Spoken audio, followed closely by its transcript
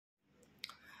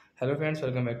Hello friends,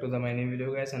 welcome back to my new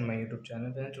video guys and my YouTube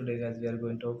channel. Friends, today guys we are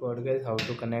going to talk about guys how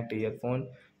to connect earphone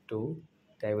to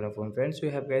Tecno phone. Friends,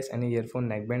 you have guys any earphone,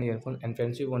 neckband earphone, and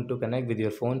friends you want to connect with your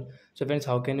phone. So friends,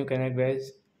 how can you connect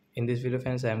guys? In this video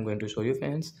friends, I am going to show you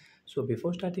friends. So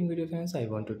before starting video friends, I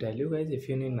want to tell you guys if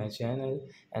you need my channel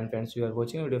and friends you are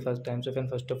watching video first time. So friends,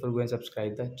 first of all go and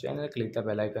subscribe the channel, click the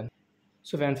bell icon.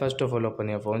 So friends, first of all open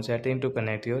your phone setting to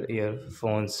connect your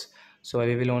earphones. So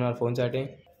we will on our phone setting.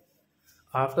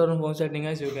 After on phone setting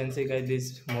guys, you can see guys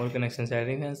this more connection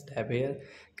setting guys, tap here,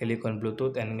 click on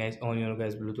Bluetooth and guys on your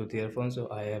guys Bluetooth earphone. So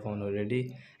I have on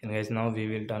already, and guys now we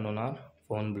will turn on our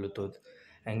phone Bluetooth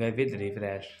and guys with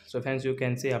refresh. So friends, you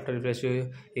can see after refresh your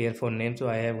earphone name. So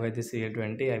I have guys this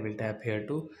EL20. I will tap here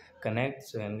to connect.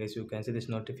 So and guys you can see this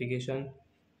notification.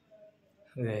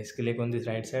 Guys click on this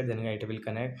right side, then it will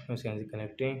connect. You can see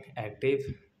connecting active,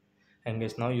 and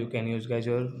guys now you can use guys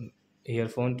your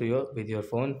earphone to your with your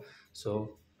phone.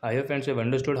 So I hope friends you have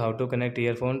understood how to connect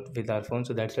earphone with our phone.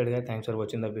 So that's it guys, thanks for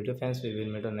watching the video friends, we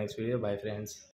will meet on next video. Bye friends.